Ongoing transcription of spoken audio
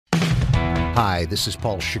Hi, this is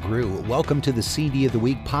Paul Chagru. Welcome to the CD of the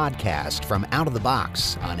Week podcast from Out of the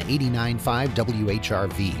Box on 89.5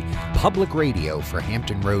 WHRV, public radio for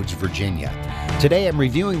Hampton Roads, Virginia. Today I'm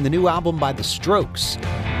reviewing the new album by The Strokes.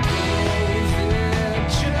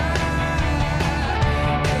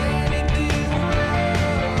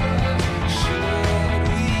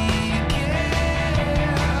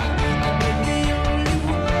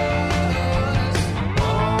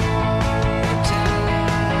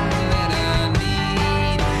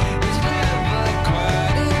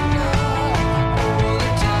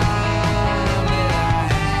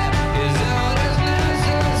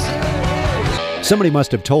 Somebody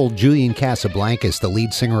must have told Julian Casablancas, the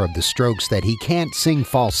lead singer of The Strokes, that he can't sing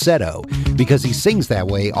falsetto because he sings that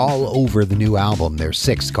way all over the new album, their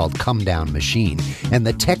sixth, called Comedown Machine. And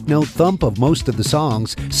the techno thump of most of the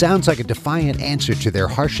songs sounds like a defiant answer to their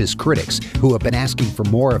harshest critics, who have been asking for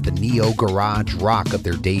more of the neo-garage rock of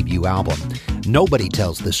their debut album. Nobody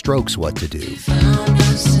tells The Strokes what to do.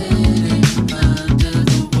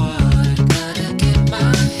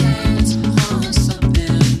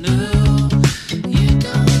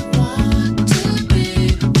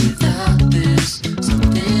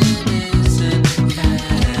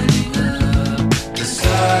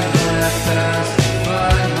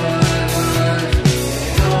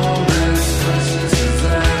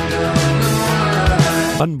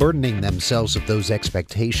 Unburdening themselves of those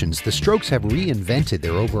expectations, the Strokes have reinvented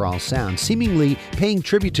their overall sound, seemingly paying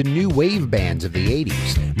tribute to new wave bands of the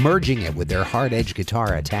 80s, merging it with their hard-edge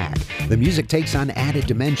guitar attack. The music takes on added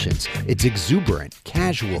dimensions. It's exuberant,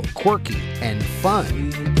 casual, quirky, and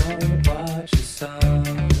fun.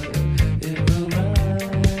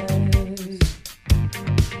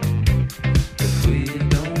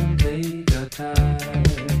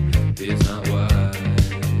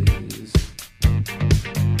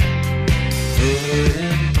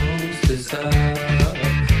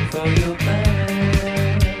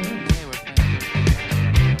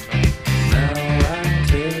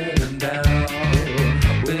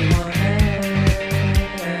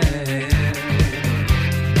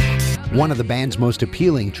 One of the band's most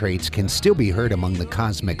appealing traits can still be heard among the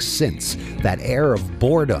cosmic synths, that air of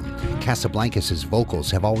boredom. Casablancas'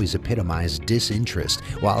 vocals have always epitomized disinterest,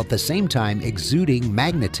 while at the same time exuding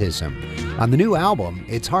magnetism. On the new album,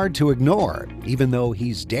 it's hard to ignore, even though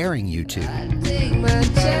he's daring you to.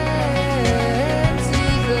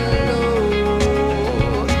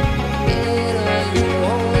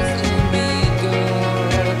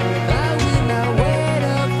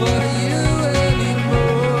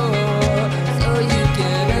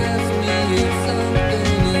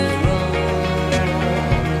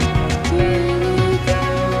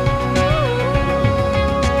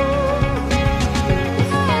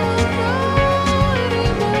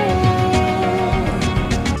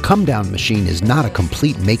 Comedown Machine is not a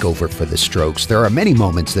complete makeover for the Strokes. There are many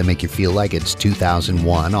moments that make you feel like it's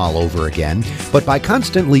 2001 all over again, but by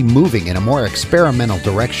constantly moving in a more experimental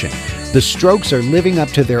direction, the Strokes are living up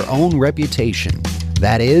to their own reputation.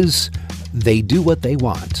 That is, they do what they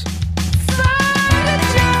want.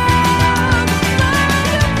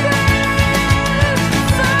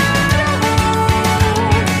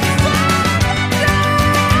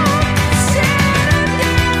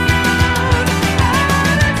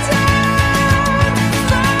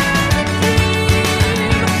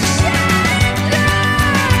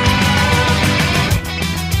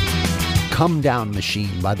 Comedown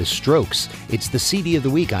Machine by The Strokes. It's the CD of the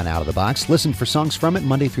Week on Out of the Box. Listen for songs from it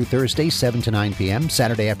Monday through Thursday, 7 to 9 p.m.,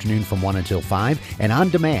 Saturday afternoon from 1 until 5, and on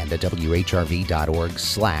demand at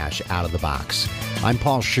whrv.org/outofthebox. I'm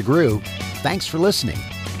Paul Chagru. Thanks for listening.